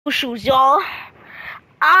shoes, y'all.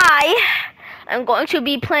 I am going to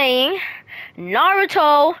be playing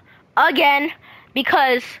Naruto again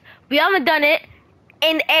because we haven't done it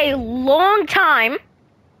in a long time.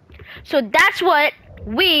 So that's what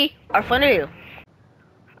we are gonna do.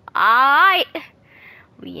 Alright.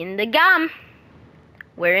 We in the gum.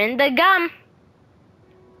 We're in the gum.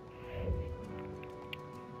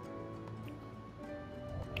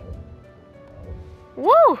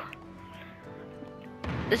 Woo!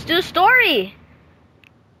 Let's do a story.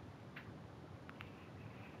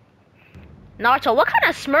 Naruto, what kind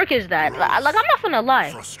of smirk is that? Like, I'm not gonna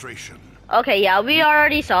lie. Frustration. Okay, yeah, we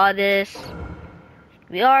already saw this.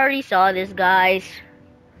 We already saw this, guys.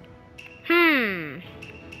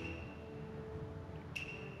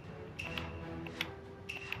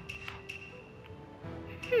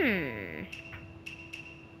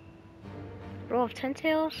 Row of 10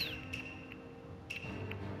 tails.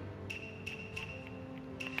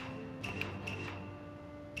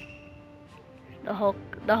 The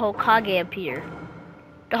Hokage appear.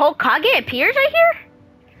 The Hokage appears right here?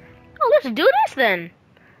 Oh, let's do this then.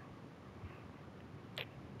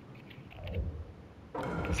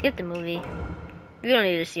 Skip the movie. We don't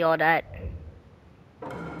need to see all that.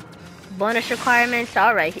 Bonus requirements.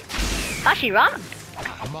 Alright. Hashirama?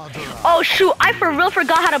 Oh shoot, I for real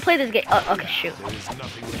forgot how to play this game. Oh, okay, shoot.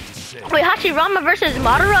 Wait, Hashirama versus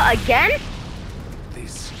Madara again?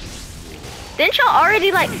 Didn't y'all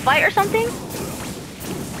already like fight or something?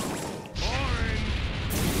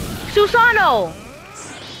 Susanoo!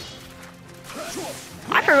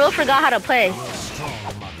 I for real forgot how to play.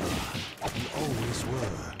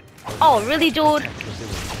 Oh, really, dude?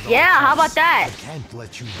 Yeah, how about that? I can't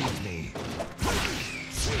let you beat me.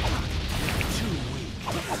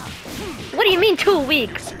 What do you mean 2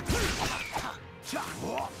 weeks?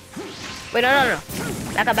 Wait, no.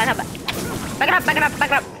 Back up. Back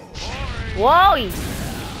it up. Whoa!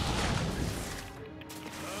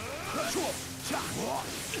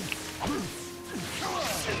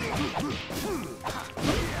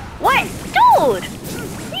 What? Dude!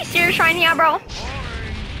 Are you serious right here, bro?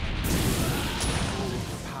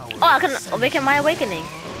 Oh, I can awaken my awakening.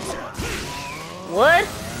 What?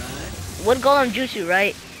 What golem jutsu,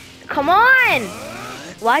 right? Come on!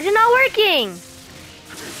 Why is it not working?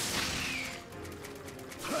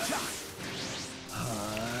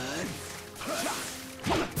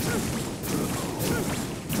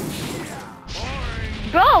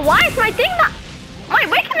 Bro, why is my thing not... My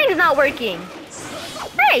awakening is not working.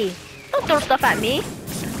 Hey, don't throw stuff at me.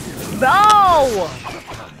 Bro!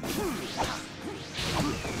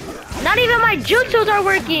 Not even my jutsus are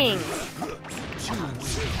working.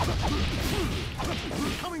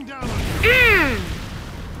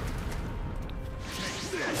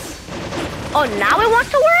 Oh, now it wants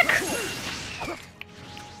to work?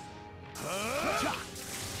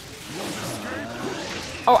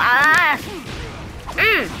 Oh,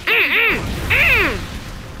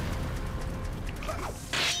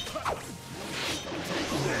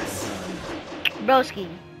 Broski.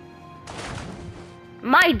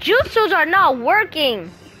 My jutsus are not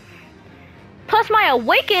working. Plus my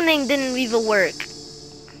awakening didn't even work.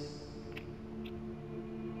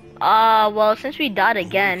 Well, since we died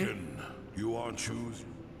again. You aren't choose.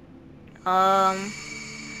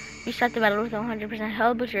 You start the battle with 100%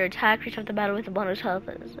 health, but your attack, restart the battle with a bonus health.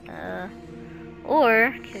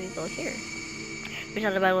 Or, can we go here?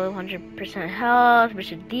 Restart the battle with 100% health,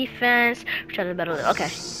 boost your defense, restart the battle with, okay.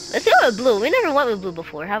 Let's go with blue. We never went with blue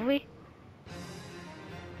before, have we?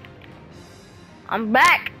 I'm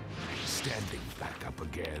back! Standing back up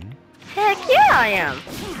again. Heck yeah, I am!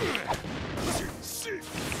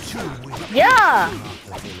 Yeah!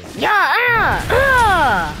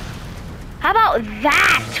 How about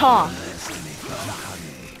that talk?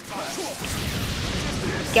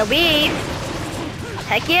 Get weave!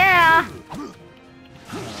 Heck yeah!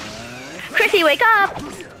 Chrissy, wake up!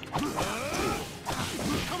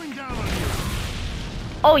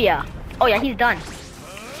 Oh yeah, he's done.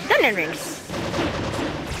 Done in rings.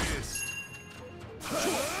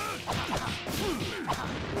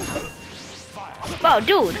 Wow,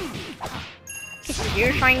 dude.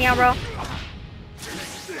 You're trying now, bro.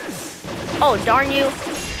 Oh, darn you.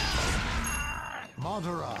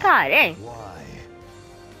 God dang.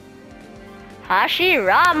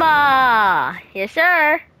 Hashirama. Yes,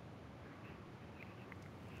 sir.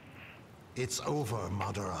 It's over,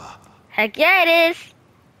 Madara. Heck yeah, it is.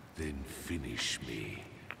 Then finish me.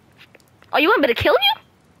 Oh, you want me to kill you?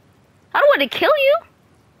 I don't want to kill you.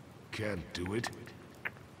 Can't do it.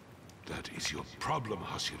 That is your problem,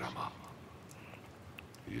 Hashirama.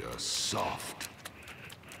 You're soft.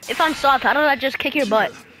 If I'm soft, how don't I just kick your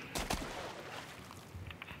butt?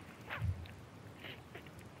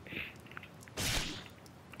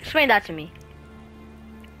 Explain that to me.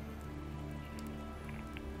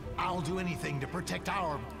 I'll do anything to protect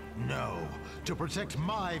our... No, to protect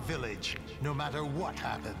my village, no matter what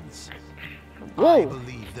happens. Whoa. I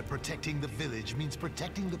believe that protecting the village means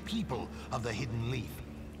protecting the people of the Hidden Leaf.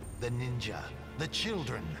 The ninja, the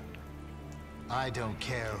children. I don't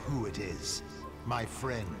care who it is. My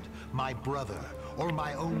friend, my brother, or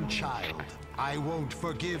my own child. I won't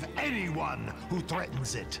forgive anyone who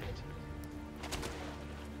threatens it.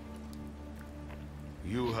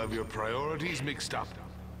 You have your priorities mixed up.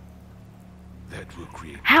 That will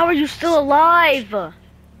create... How are you still alive?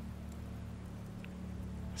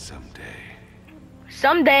 Someday.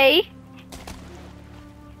 Someday.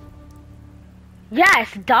 Yes,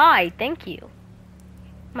 die. Thank you.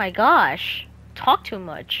 My gosh. Talk too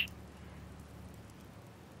much.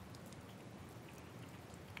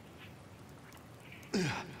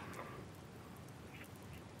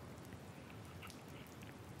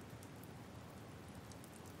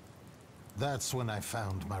 That's when I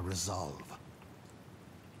found my resolve.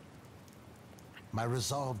 My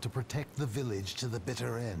resolve to protect the village to the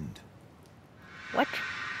bitter end. What?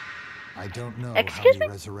 I don't know Excuse how me?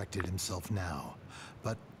 he resurrected himself now,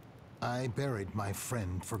 but I buried my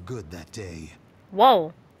friend for good that day,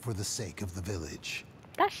 Whoa. for the sake of the village.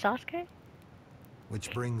 That's Sasuke?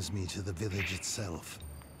 Which brings me to the village itself.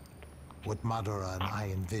 What Madara and I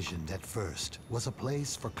envisioned at first was a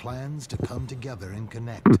place for clans to come together and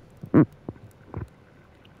connect.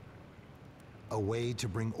 A way to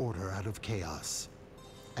bring order out of chaos,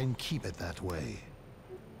 and keep it that way.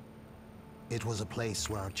 It was a place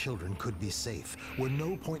where our children could be safe, where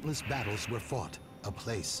no pointless battles were fought, a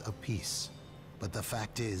place of peace. But the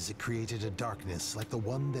fact is, it created a darkness like the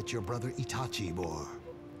one that your brother Itachi bore.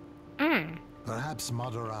 Perhaps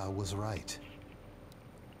Madara was right.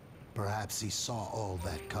 Perhaps he saw all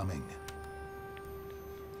that coming.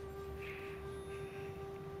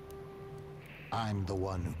 I'm the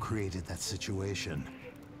one who created that situation.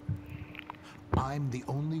 I'm the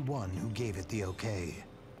only one who gave it the okay.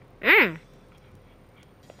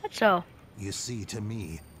 That's so. You see, to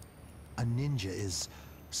me, a ninja is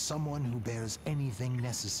someone who bears anything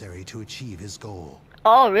necessary to achieve his goal.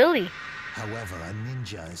 Oh, really? However, a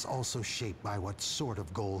ninja is also shaped by what sort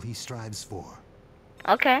of goal he strives for.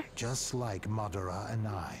 Okay. Just like Madara and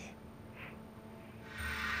I.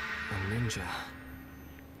 A ninja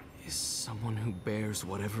is someone who bears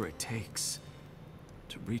whatever it takes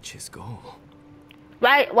to reach his goal.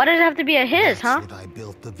 Right, why does it have to be a his, That's huh? what I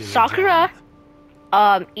built the village Sakura,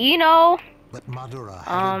 on. Ino, But Madara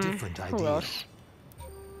had a different who idea. else?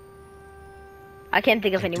 I can't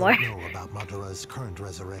think of I any more. don't know about Madara's current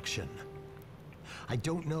resurrection. I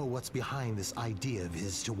don't know what's behind this idea of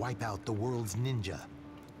his to wipe out the world's ninja.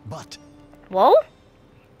 But Whoa?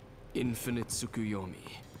 Infinite Tsukuyomi.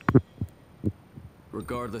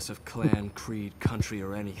 Regardless of clan, creed, country,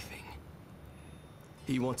 or anything.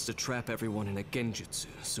 He wants to trap everyone in a genjutsu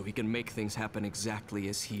so he can make things happen exactly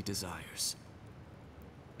as he desires.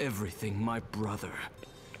 Everything my brother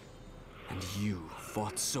and you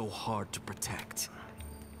fought so hard to protect.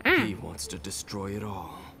 He wants to destroy it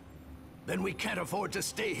all. Then we can't afford to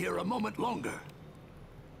stay here a moment longer.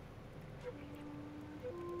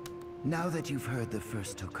 Now that you've heard the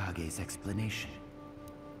first Hokage's explanation,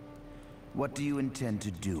 what do you intend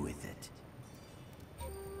to do with it?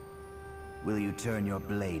 Will you turn your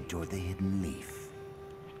blade toward the Hidden Leaf?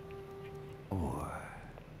 Or...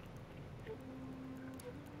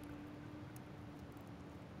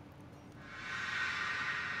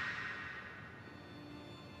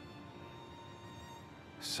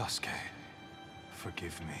 Sasuke,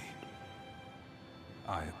 forgive me.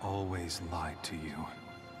 I always lied to you.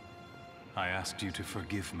 I asked you to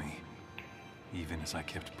forgive me, even as I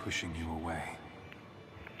kept pushing you away.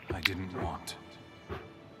 I didn't want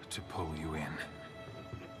to pull you in.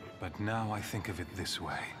 But now I think of it this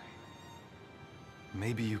way.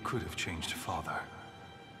 Maybe you could have changed father,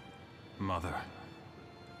 mother,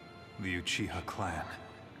 the Uchiha clan,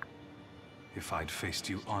 if I'd faced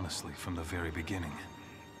you honestly from the very beginning.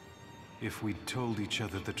 If we'd told each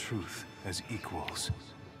other the truth as equals.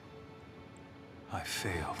 I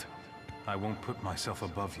failed. I won't put myself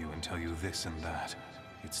above you and tell you this and that.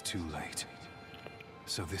 It's too late.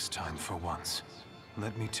 So this time, for once,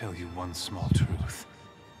 let me tell you one small truth.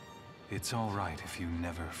 It's all right if you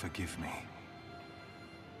never forgive me.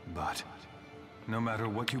 But, no matter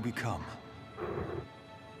what you become,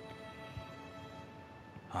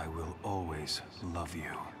 I will always love you.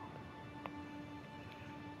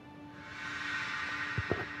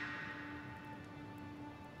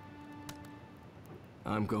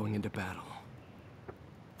 I'm going into battle.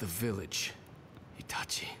 The village,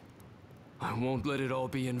 Itachi. I won't let it all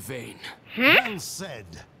be in vain. Well said.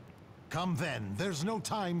 Come then, there's no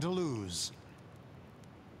time to lose.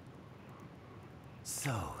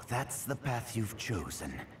 So, that's the path you've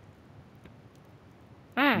chosen.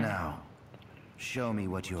 Now, show me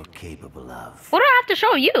what you're capable of. What do I have to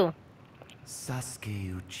show you?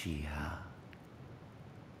 Sasuke Uchiha.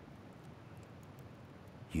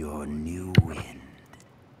 Your new wind.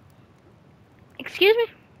 Excuse me?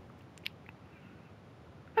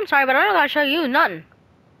 I'm sorry, but I don't gotta show you nothing.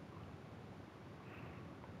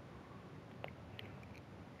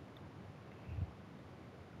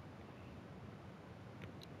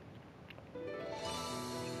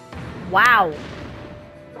 Wow.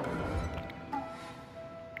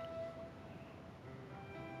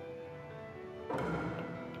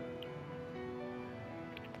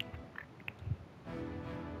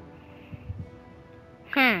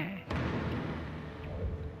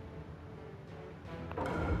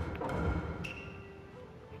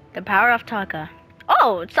 The power of Taka.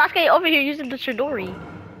 Oh, it's Sasuke over here using the Chidori.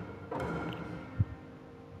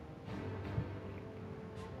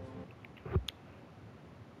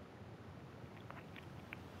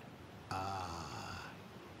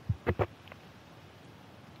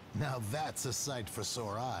 Now that's a sight for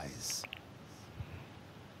sore eyes.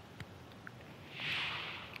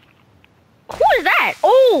 Who is that?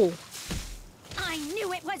 Oh! I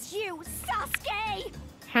knew it was you, Sasuke!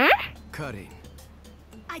 Huh? Cutting.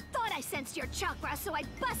 I thought I sensed your chakra, so I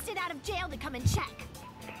busted out of jail to come and check.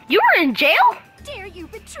 You were in jail? Dare you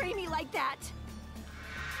betray me like that?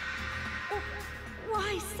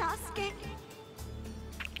 Why, Sasuke?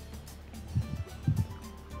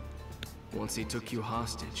 Once he took you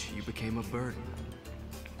hostage, you became a burden.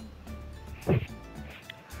 I'm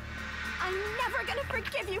never gonna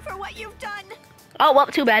forgive you for what you've done! Oh, well,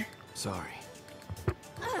 too bad. Sorry.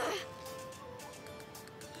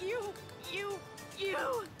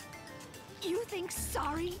 You think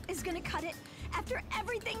sorry is gonna cut it after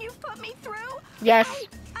everything you've put me through? Yes.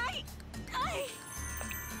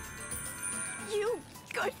 You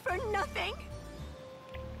good for nothing?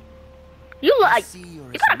 You look I like... see you're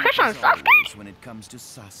You as got a crush weak on as Sasuke? always when it comes to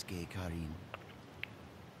Sasuke, Karin.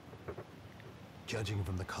 Judging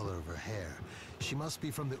from the color of her hair, she must be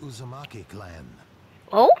from the Uzumaki clan.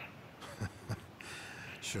 Oh?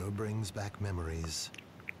 Sure brings back memories.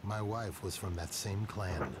 My wife was from that same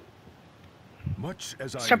clan. Much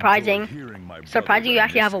as I Surprising. enjoy hearing my Surprising you brother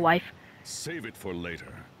actually have a reminiscing, wife. Save it for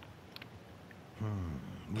later.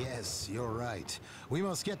 Yes, you're right. We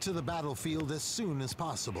must get to the battlefield as soon as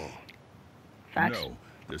possible. Facts. No,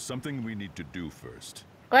 there's something we need to do first.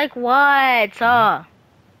 Like what?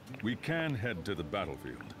 We can head to the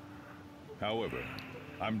battlefield. However,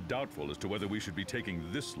 I'm doubtful as to whether we should be taking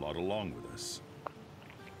this lot along with us.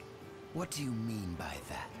 What do you mean by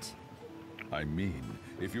that? I mean,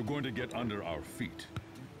 if you're going to get under our feet,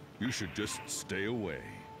 you should just stay away.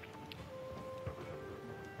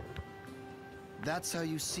 That's how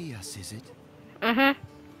you see us, is it? Mm-hmm.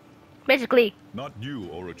 Basically. Not you,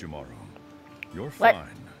 Orochimaru. You're What?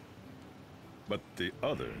 fine. But the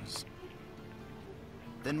others...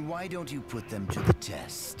 Then why don't you put them to the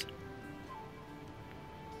test?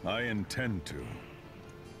 I intend to.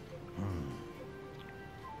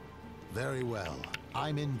 Very well.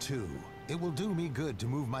 I'm in too. It will do me good to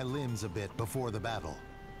move my limbs a bit before the battle.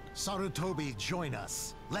 Sarutobi, join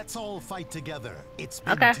us. Let's all fight together. It's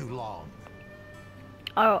been Okay. too long.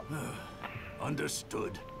 Oh.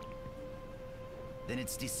 Understood. Then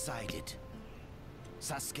it's decided.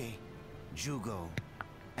 Sasuke, Jugo,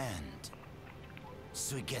 and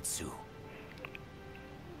Suigetsu.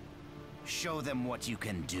 Show them what you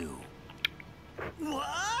can do.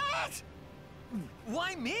 What?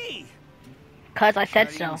 Why me? Cause I said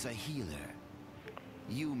so. Karin's a healer.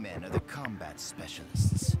 You men are the combat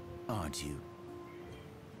specialists, aren't you?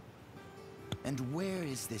 And where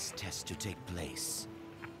is this test to take place?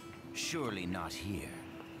 Surely not here.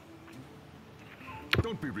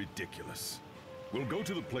 Don't be ridiculous. We'll go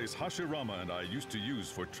to the place Hashirama and I used to use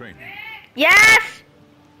for training. Yes!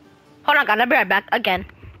 Hold on, guys. I'll be right back again.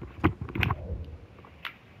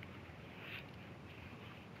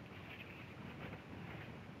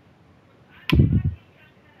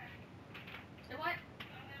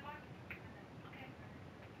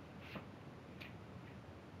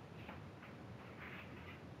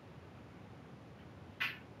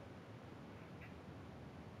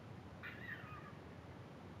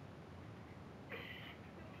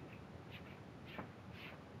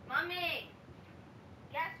 Mommy,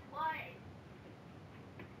 guess what?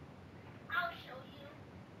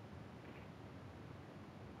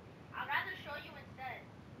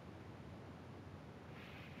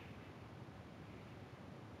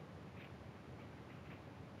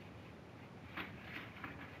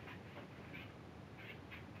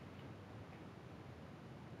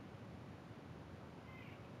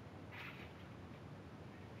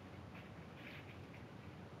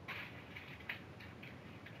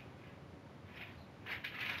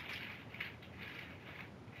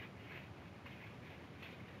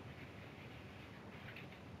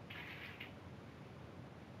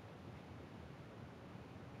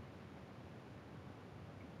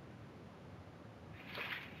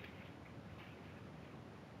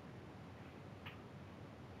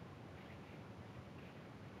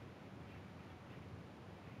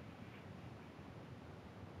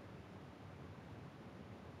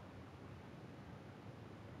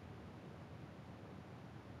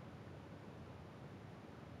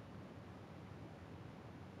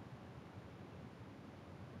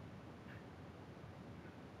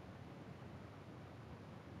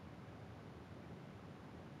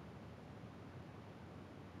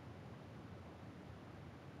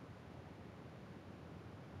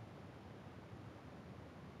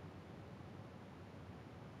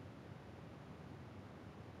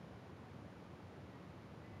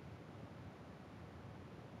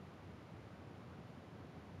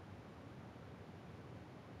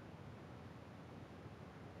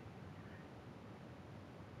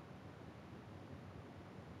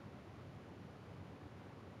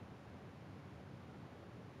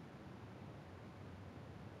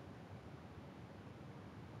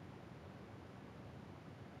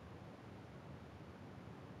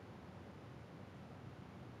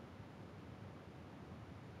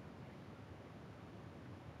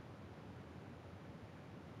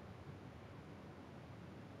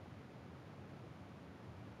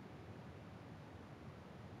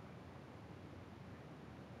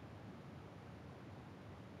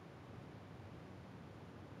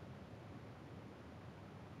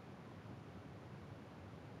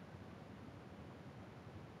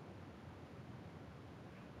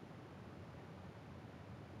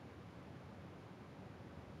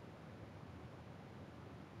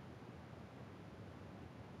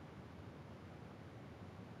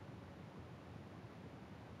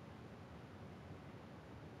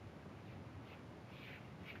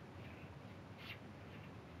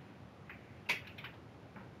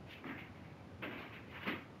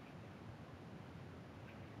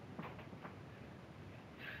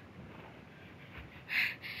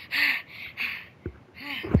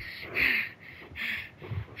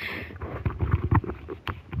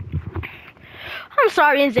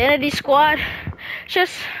 sorry, Insanity Squad.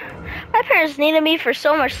 Just my parents needed me for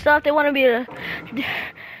so much stuff. They wanted me to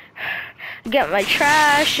get my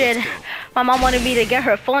trash, and my mom wanted me to get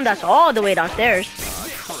her phone that's all the way downstairs.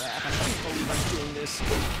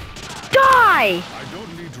 Die! I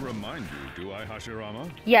don't need to remind you, do I, Hashirama?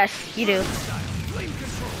 Yes, you do.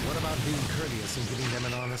 What about being courteous and giving them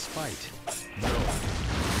an honest fight? No. You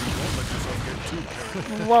won't let yourself get too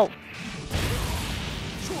carried. Whoa.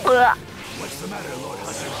 Ugh. What's the matter, Lord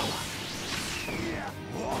Hashirama?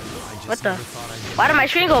 What the? Why did my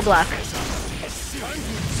screen go black?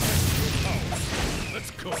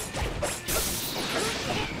 Let's go.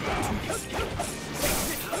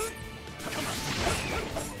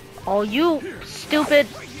 Oh, you stupid.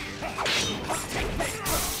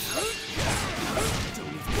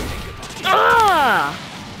 Ah!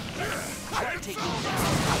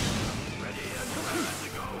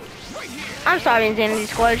 I'm sorry, Insanity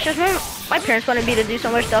Squad. It's just my parents wanted me to do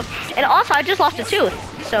so much stuff. And also, I just lost a tooth.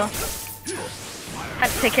 So, I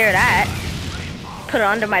have to take care of that. Put it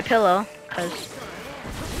under my pillow. Because,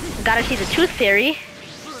 gotta see the tooth fairy.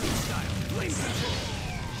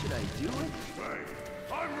 Should I do it?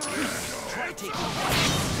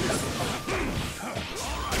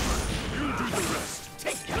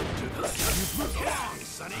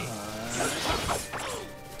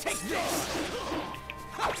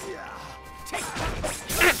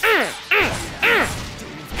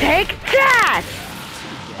 Take that!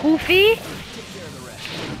 Goofy?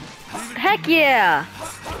 Heck yeah!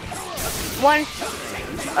 One.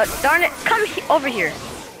 Darn it. Come over here.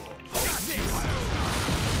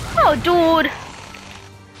 Oh, dude.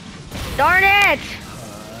 Darn it!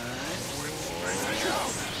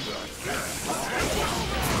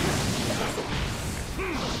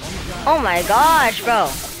 Oh my gosh, bro.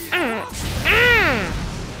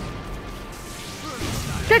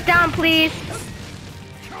 Sit down, please.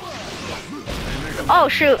 Oh,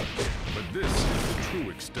 shoot. But this is the true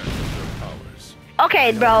extent of their powers.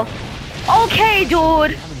 Okay, bro. Okay,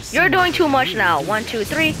 dude. You're doing too much now. 1, 2,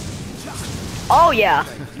 3. Oh, yeah.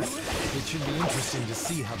 It should be interesting to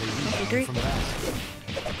see how they three. rebound from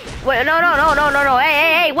that. Wait, no.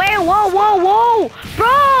 Hey. Wait, whoa.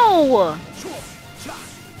 Bro!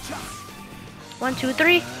 1, 2,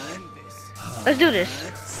 3. Let's do this.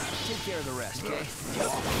 Take care of the rest, okay?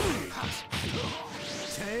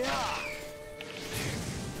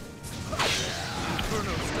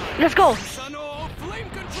 Let's go.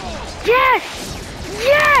 Yes!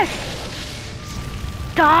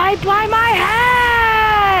 Die by my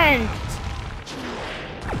hand!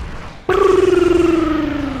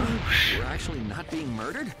 You're actually not being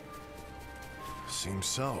murdered? Seems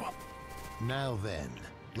so. Now then,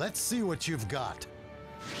 let's see what you've got.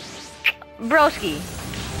 Broski.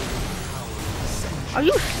 Are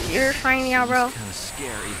you serious right now, bro? Kinda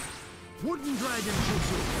scary. Wooden dragon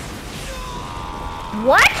jutsu.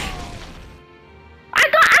 What? I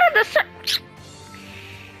got out of the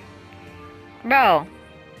Bro.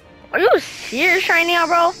 Are you serious right now,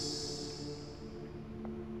 bro?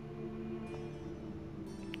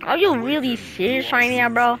 Are you really serious right now,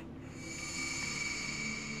 bro?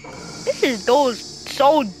 This is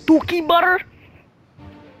so dookie butter.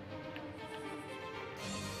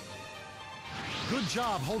 Good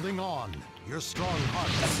job holding on. Your strong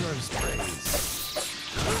heart deserves praise.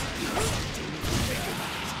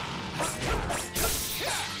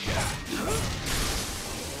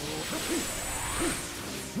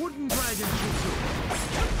 Wooden dragon jutsu.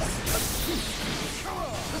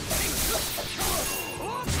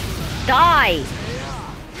 Die.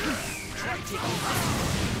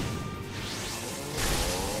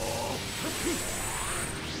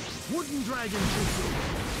 Wooden dragon jutsu.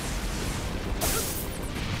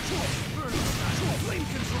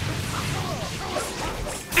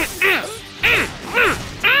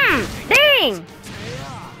 Dang!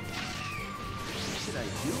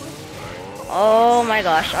 Oh my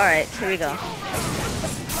gosh. Alright, here we go.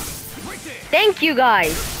 Thank you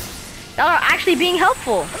guys. Y'all are actually being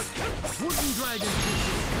helpful.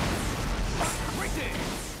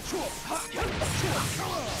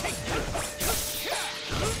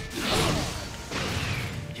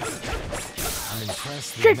 I'm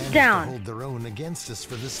impressed they Sit managed down. to hold their own against us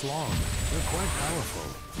for this long. They're quite powerful.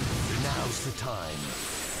 Now's the time.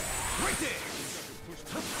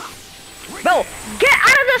 Bro, get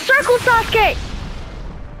out of the circle, Sasuke!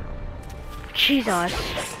 Jesus.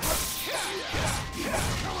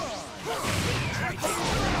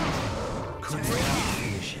 Couldn't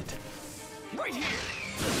finish it.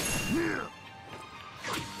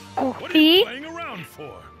 What are Goofy? you playing around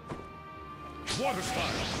for? Water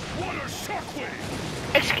style. Water shockwave.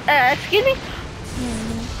 Excuse me?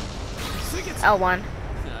 L1.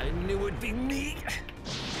 I knew it'd be me.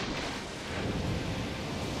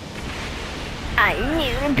 I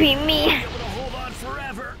knew it'd be me. Able to hold on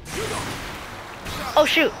forever. Oh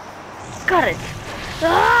shoot. Got it.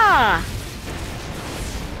 Ah!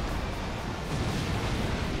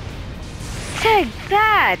 Take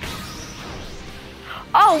that!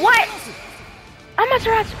 Oh, what?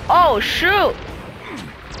 Amaterasu. Oh, shoot.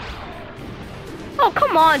 Oh,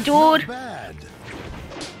 come on, dude. Bad.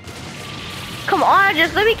 Come on,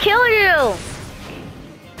 just let me kill you.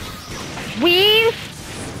 Weave.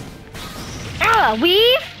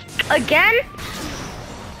 Weave. Again.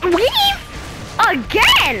 Weave.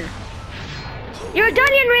 Again. Your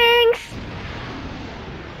onion rings.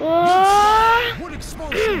 What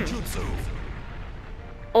expulsion jutsu?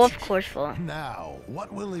 Oh, of course, full. Now,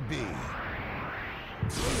 what will it be?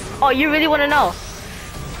 Oh, you really want to know?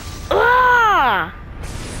 Ah!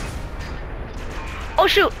 Oh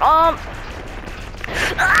shoot! Ah!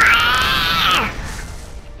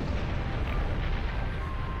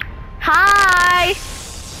 Hi!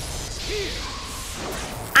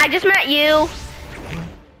 I just met you,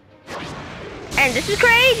 and this is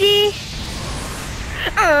crazy.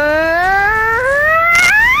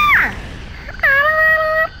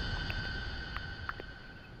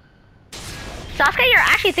 Sasuke, you're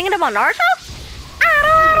actually thinking about Naruto?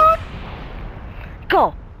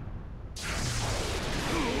 Go.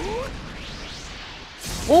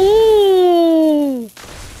 Ooh.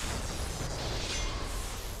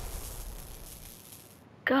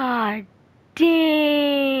 God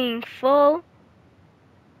dang, fool.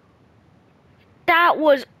 That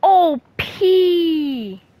was OP.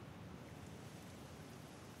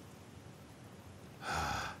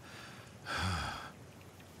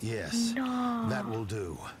 Yes, No. that will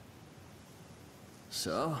do.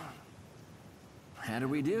 So, how do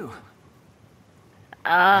we do?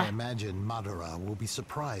 I imagine Madara will be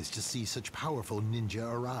surprised to see such powerful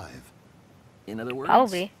ninja arrive. In other words,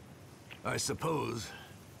 Probably. I suppose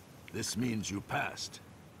this means you passed.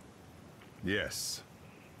 Yes.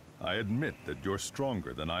 I admit that you're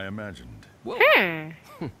stronger than I imagined.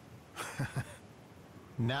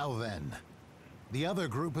 Now then, the other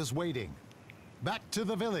group is waiting. Back to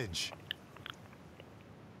the village.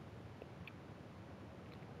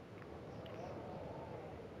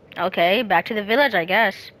 Okay, back to the village, I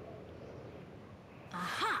guess.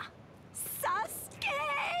 Aha! Sasuke!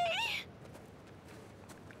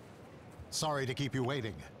 Sorry to keep you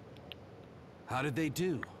waiting. how did they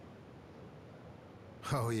do?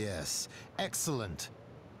 Oh yes, excellent.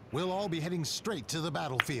 We'll all be heading straight to the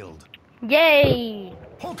battlefield. Yay!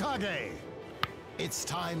 Hokage! It's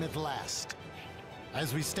time at last.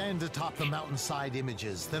 As we stand atop the mountainside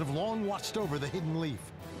images that have long watched over the hidden leaf,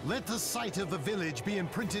 let the sight of the village be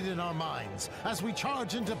imprinted in our minds as we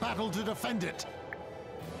charge into battle to defend it.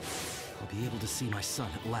 I'll be able to see my son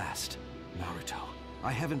at last. Naruto,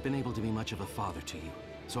 I haven't been able to be much of a father to you,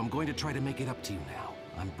 so I'm going to try to make it up to you now.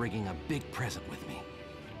 I'm bringing a big present with me.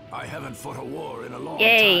 I haven't fought a war in a long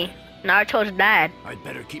Yay! time. Naruto's dad. I'd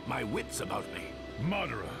better keep my wits about me.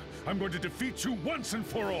 Madara, I'm going to defeat you once and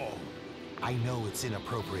for all. I know it's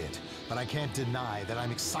inappropriate, but I can't deny that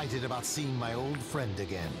I'm excited about seeing my old friend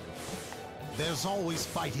again. There's always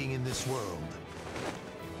fighting in this world.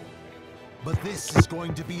 But this is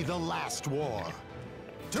going to be the last war.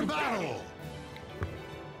 To battle!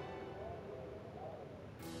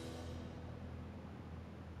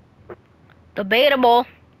 Debatable.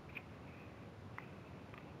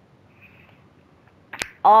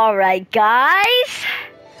 Alright, guys.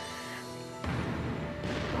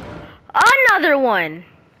 Another one.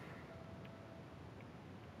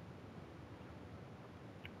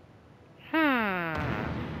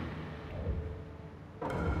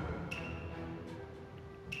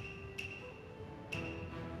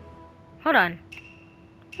 Hold on.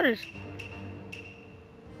 What is...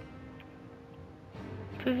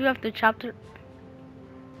 Preview of the chapter...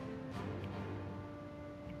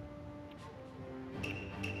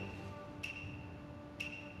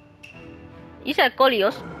 You said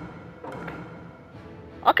Colios.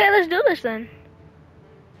 Okay, let's do this then.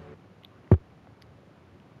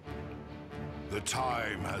 The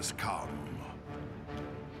time has come.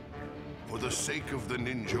 For the sake of the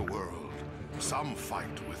ninja world, some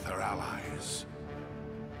fight with their allies.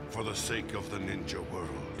 For the sake of the ninja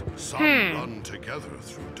world, some run together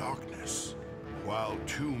through darkness, while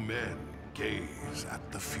two men gaze at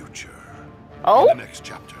the future. Oh? In the next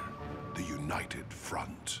chapter, the United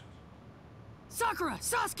Front. Sakura,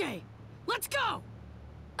 Sasuke, let's go!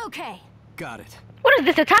 Okay. Got it. What is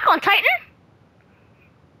this, Attack on Titan?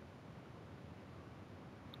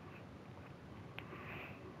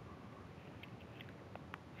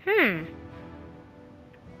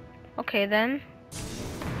 Okay then.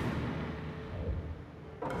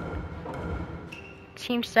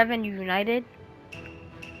 Team 7 united.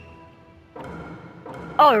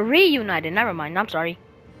 Oh, reunited. Never mind. I'm sorry.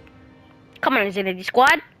 Come on, Infinity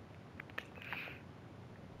Squad.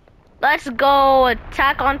 Let's go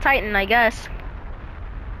attack on Titan, I guess.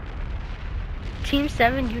 Team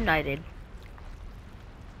 7 united.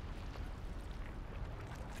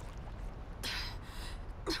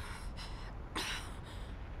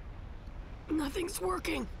 Nothing's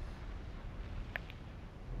working.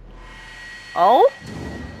 Oh?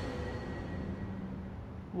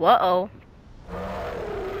 Whoa.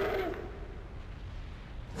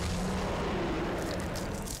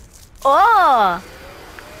 Oh!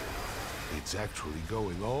 It's actually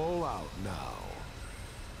going all out now.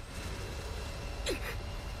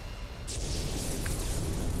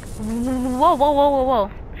 Whoa, whoa, whoa, whoa,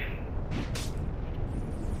 whoa.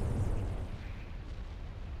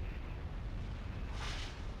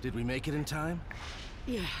 Did we make it in time?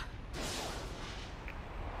 Yeah.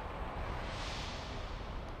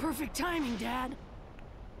 Perfect timing, Dad.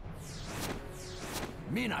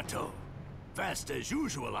 Minato. Fast as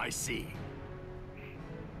usual, I see.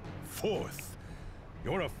 Fourth.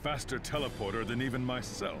 You're a faster teleporter than even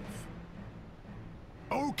myself.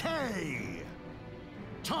 Okay!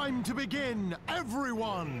 Time to begin,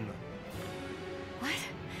 everyone! What?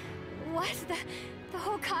 What? The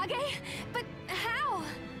Hokage? But how?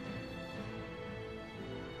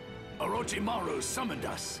 Orochimaru summoned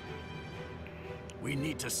us. We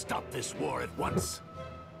need to stop this war at once.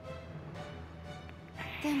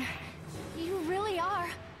 Then you really are.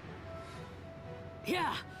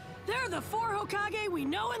 Yeah, they're the 4 Hokage we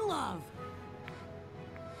know and love.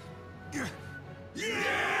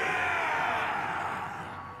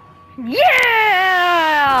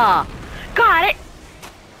 Yeah! Got it!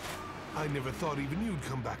 I never thought even you'd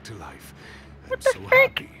come back to life. What I'm the so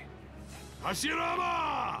frick? happy.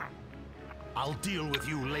 Hashirama! I'll deal with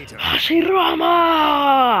you later.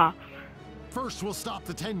 Hashirama! First, we'll stop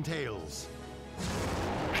the Ten Tails.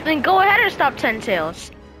 Then go ahead and stop Ten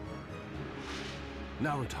Tails.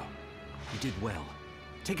 Naruto, you did well.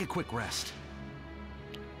 Take a quick rest.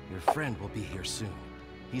 Your friend will be here soon.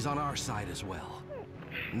 He's on our side as well.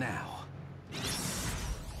 Now.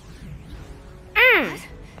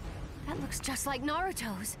 That looks just like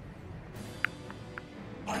Naruto's.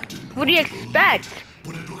 What do you expect?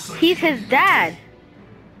 He's his dad.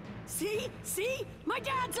 See? See? My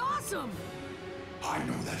dad's awesome! I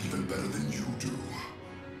know that even better than you do.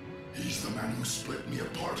 He's the man who split me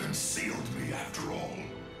apart and sealed me after all.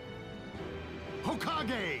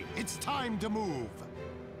 Hokage, it's time to move.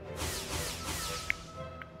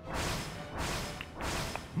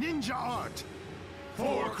 Ninja art.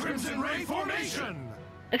 For Crimson Ray formation!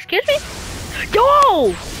 Excuse me? Yo!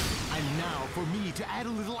 And now for me to add a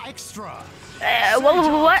little extra.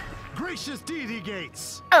 What? Gracious deity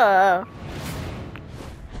gates.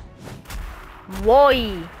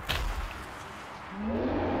 Whoa.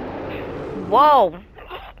 Whoa.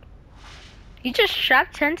 You just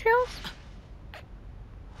shot Ten Tails?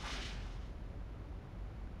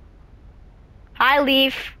 Hi,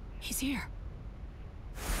 Leaf. He's here.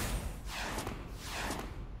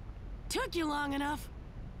 Took you long enough.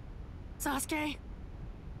 Sasuke?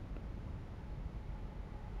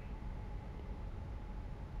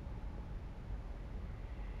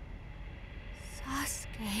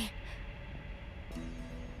 Sasuke.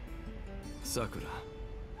 Sakura.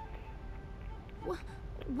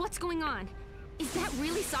 What's going on? Is that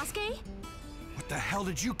really Sasuke? What the hell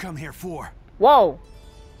did you come here for? Whoa.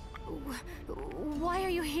 Why are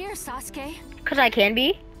you here, Sasuke? Because I can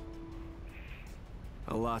be.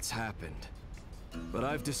 A lot's happened, but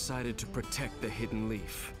I've decided to protect the Hidden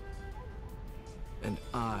Leaf. And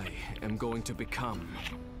I am going to become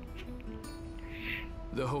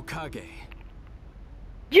the Hokage.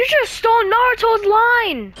 You just stole Naruto's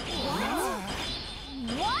line!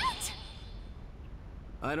 What?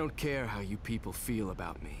 I don't care how you people feel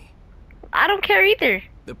about me. I don't care either.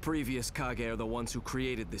 The previous Kage are the ones who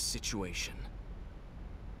created this situation.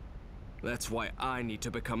 That's why I need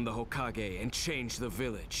to become the Hokage and change the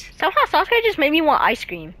village. Somehow Sasuke just made me want ice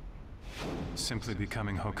cream. Simply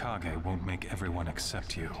becoming Hokage won't make everyone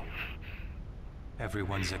accept you.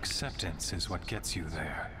 Everyone's acceptance is what gets you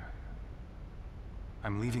there.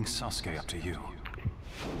 I'm leaving Sasuke up to you.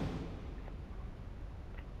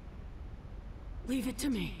 Leave it to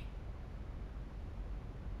me.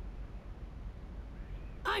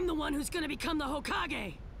 I'm the one who's gonna become the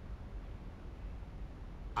Hokage!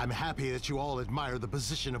 I'm happy that you all admire the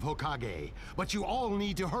position of Hokage, but you all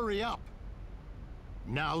need to hurry up.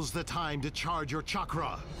 Now's the time to charge your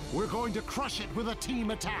chakra. We're going to crush it with a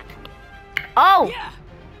team attack. Oh! Yeah!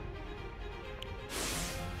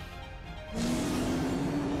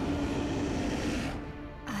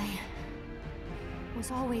 I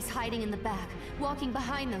was always hiding in the back, walking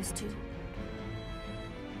behind those two.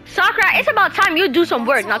 Sakura, it's about time you do some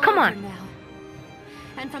work. That's Now, come all on. over now.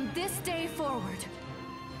 And from this day forward,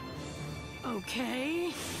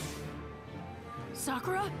 Okay.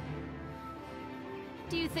 Sakura?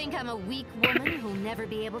 do you think I'm a weak woman who'll never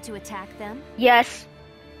be able to attack them? Yes.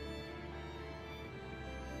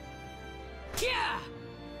 Yeah!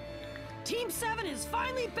 Team 7 is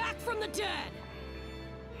finally back from the dead!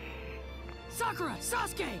 Sakura,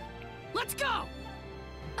 Sasuke, let's go!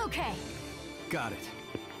 Okay. Got it.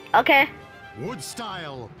 Okay. Wood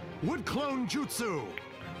style. Wood clone jutsu.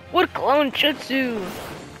 Wood clone jutsu.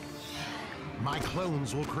 My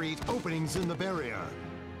clones will create openings in the barrier.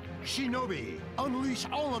 Shinobi, unleash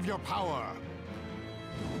all of your power.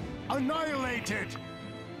 Annihilate it.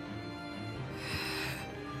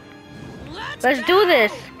 Let's do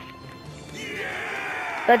this.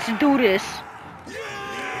 Let's do this.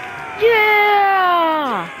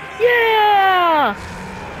 Yeah! Yeah!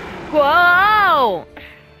 Wow!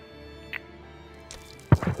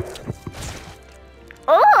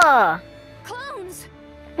 Ugh! Clones!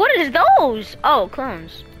 What is those? Oh,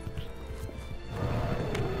 clones.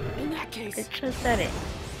 In that case, It just said it.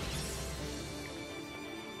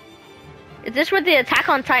 Is this where the Attack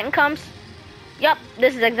on Titan comes? Yup,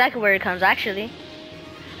 this is exactly where it comes, actually.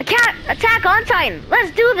 Attack on Titan! Let's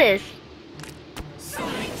do this!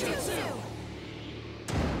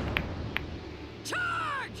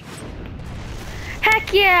 charge!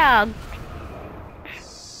 Heck yeah!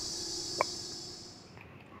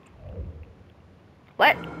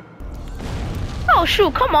 What? Oh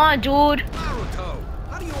shoot, come on, dude. Naruto,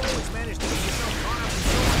 how do you always manage to get yourself caught up in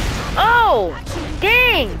so much Oh!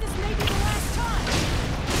 Dang! This may be the last time!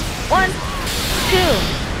 1,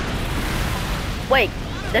 2. Wait,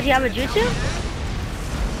 does he have a jutsu?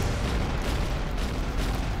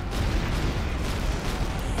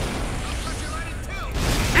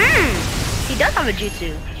 He does have a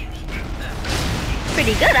jutsu.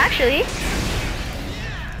 Pretty good, actually. That's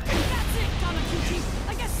it, Kamakuchi!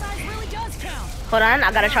 I guess size really does count! Hold on,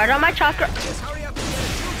 I gotta charge on my chakra. Just hurry up and get a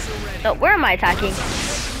jutsu ready. So, where am I attacking?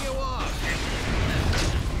 Taking you off.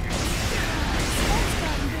 That's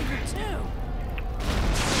gotten bigger too!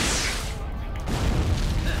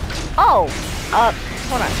 Oh!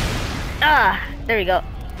 Hold on. There we go.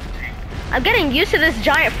 I'm getting used to this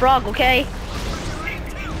giant frog, okay?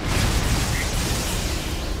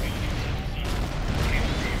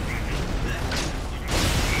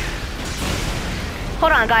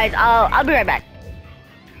 Hold on, guys. I'll be right back.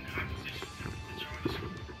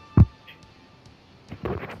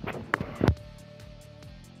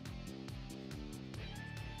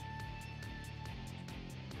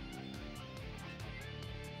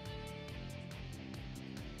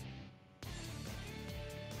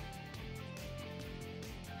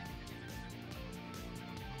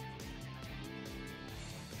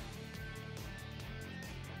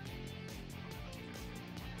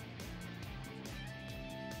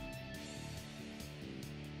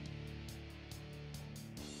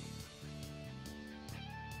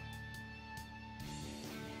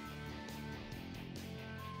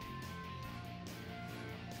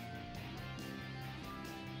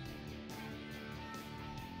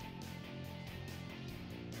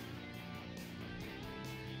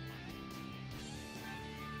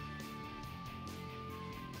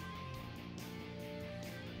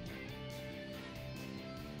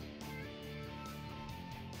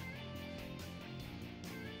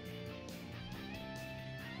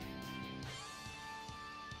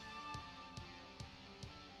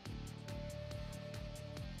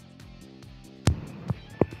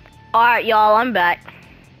 Alright, y'all, I'm back.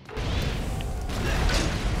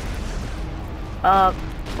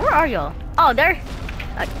 Where are y'all? Oh, there.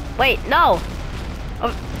 Wait, no.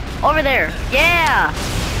 Over there. Yeah.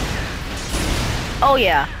 Oh,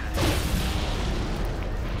 yeah.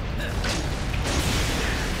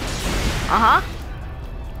 Uh-huh.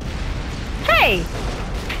 Hey.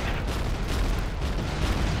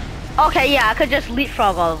 Okay, yeah, I could just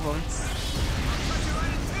leapfrog all of them.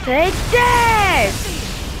 Take this!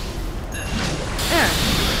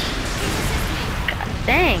 God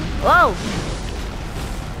dang. Whoa.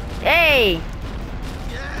 Hey.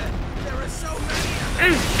 Yeah, there are so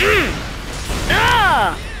many.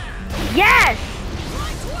 Yes.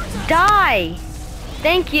 Die.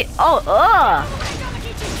 Thank you. Oh,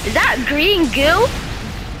 is that green goo?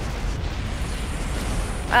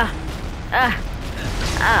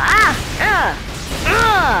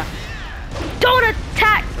 Don't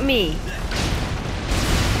attack me.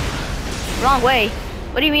 Wrong way.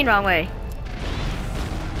 What do you mean wrong way?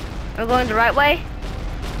 We're going the right way?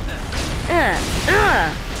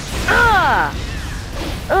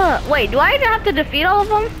 Wait, do I even have to defeat all of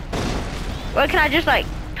them? Or can I just like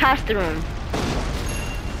pass through them?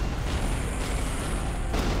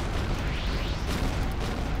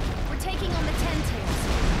 We're taking on the Ten Tails,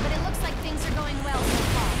 but it looks like things are going well so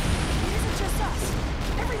far. It isn't just us.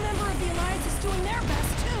 Every member of the Alliance is doing their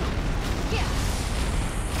best, too. Yeah.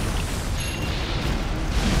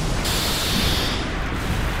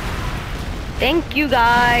 Thank you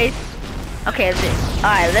guys. Okay, that's it.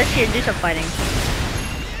 Alright, let's do some fighting.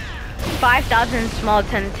 5,000 small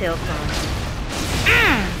 10-tail clones.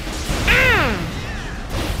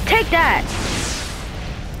 Take that.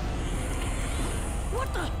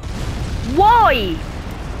 What the? Why?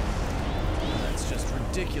 That's just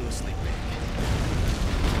ridiculously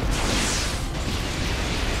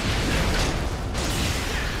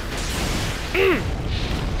big.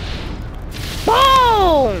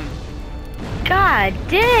 Boom! God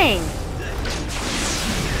dang!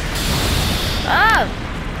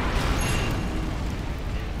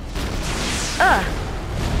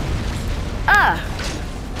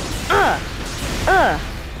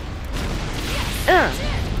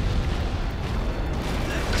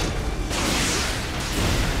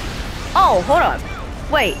 Oh, hold on.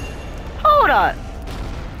 Wait. Hold on.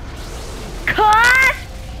 Cut!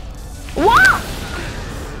 What?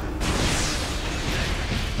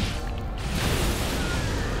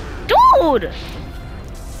 Dude!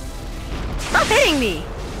 Stop hitting me!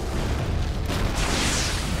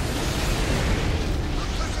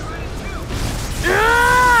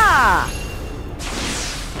 Ah!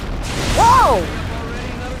 Whoa!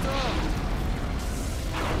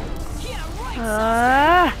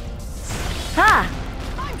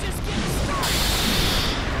 I'm just getting started.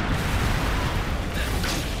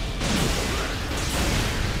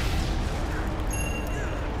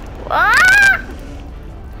 Ah!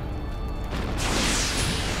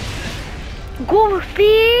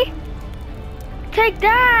 Goofy! Take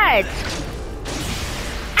that!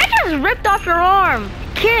 I just ripped off your arm,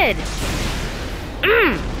 kid!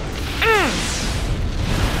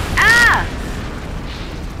 Ah!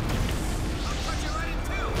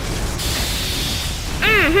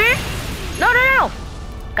 No!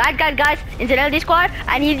 Guys, Infinity Squad,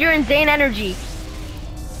 I need your insane energy.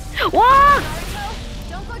 Whoa! Naruto,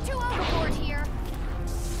 don't go too overboard here.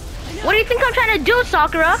 What do you think I'm trying to do,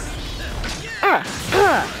 Sakura?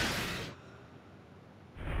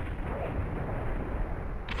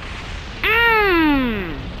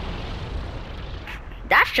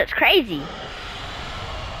 That's just crazy.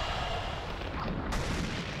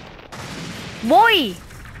 Boy!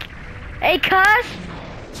 Hey, cuz!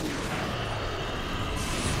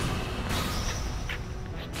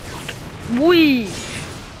 Boy!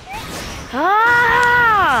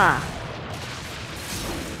 Ah!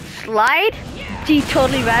 Slide? Gee,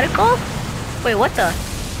 totally radical? Wait, what the?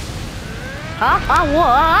 Huh?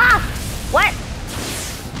 What?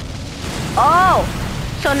 Oh!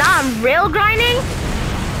 So now I'm rail grinding?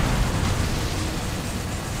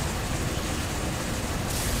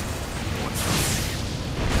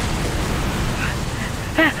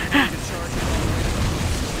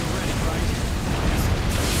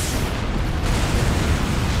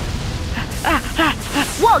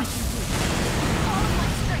 Whoa!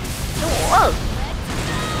 Whoa!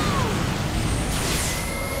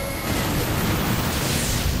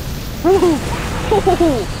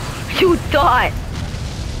 Woo! You thought!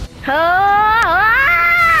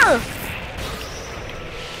 Oh!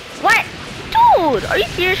 What? Dude! Are you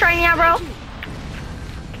serious right now, bro?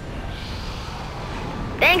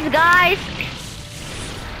 Thanks, guys!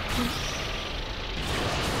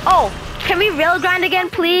 Oh! Can we rail grind again,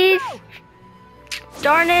 please?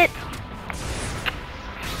 Darn it!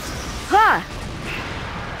 Huh!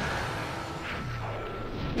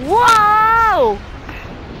 Whoa!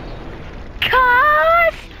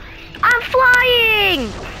 Cuz! I'm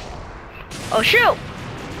flying! Oh shoot!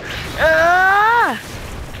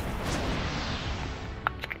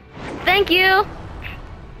 Thank you!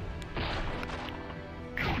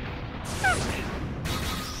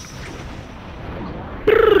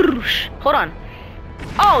 Hold on.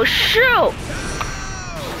 Oh shoot!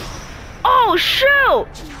 Oh shoot!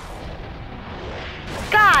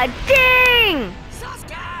 God dang!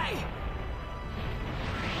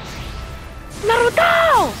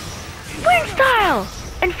 Naruto! Wind style!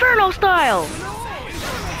 Inferno style!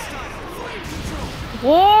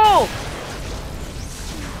 Whoa!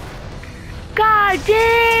 God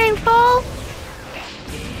dang, fool!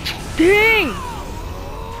 Dang!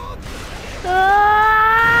 Ah!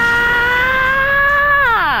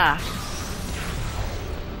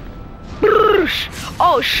 Brrsh.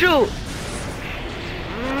 Oh shoot!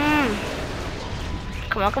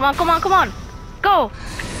 Come on, come on, come on, come on! Go!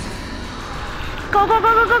 Go, go,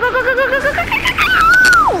 go, go, go, go, go, go, go, go, go, go, go,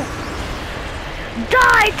 go!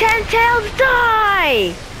 Die, Ten Tails,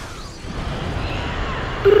 die!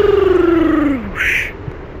 Brrsh.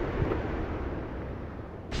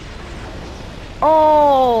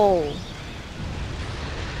 Oh!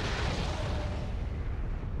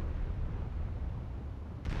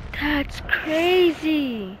 That's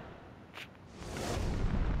crazy!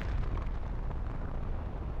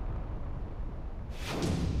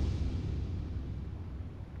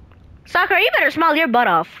 Sakura, you better smile your butt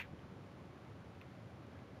off.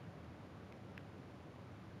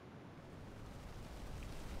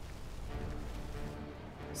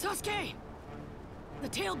 Sasuke! The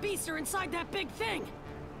tailed beasts are inside that big thing!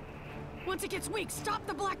 Once it gets weak, stop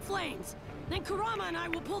the black flames! Then Kurama and I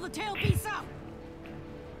will pull the tailed beasts out!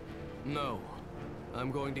 No.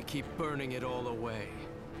 I'm going to keep burning it all away.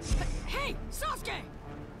 Hey, Sasuke!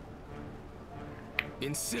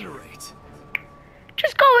 Incinerate.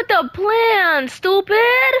 Just go with the plan, stupid!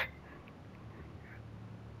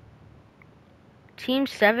 Team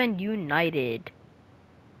 7 united.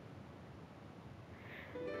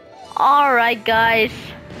 Alright, guys.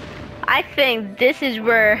 I think this is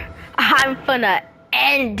where I'm gonna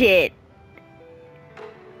end it.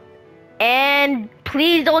 And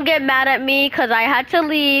please don't get mad at me because I had to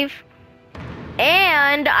leave.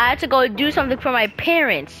 And I had to go do something for my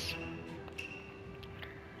parents.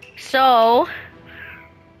 So,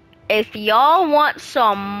 if y'all want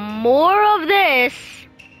some more of this,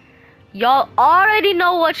 y'all already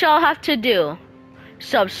know what y'all have to do.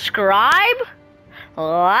 Subscribe,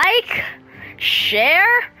 like,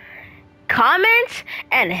 share, comment,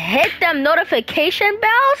 and hit them notification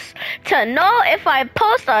bells to know if I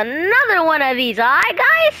post another one of these, alright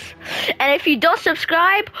guys? And if you don't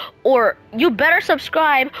subscribe, or you better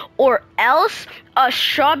subscribe, or else a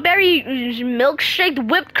strawberry milkshake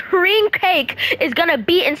whipped cream cake is gonna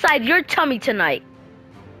be inside your tummy tonight.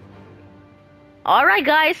 Alright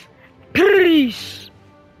guys, peace.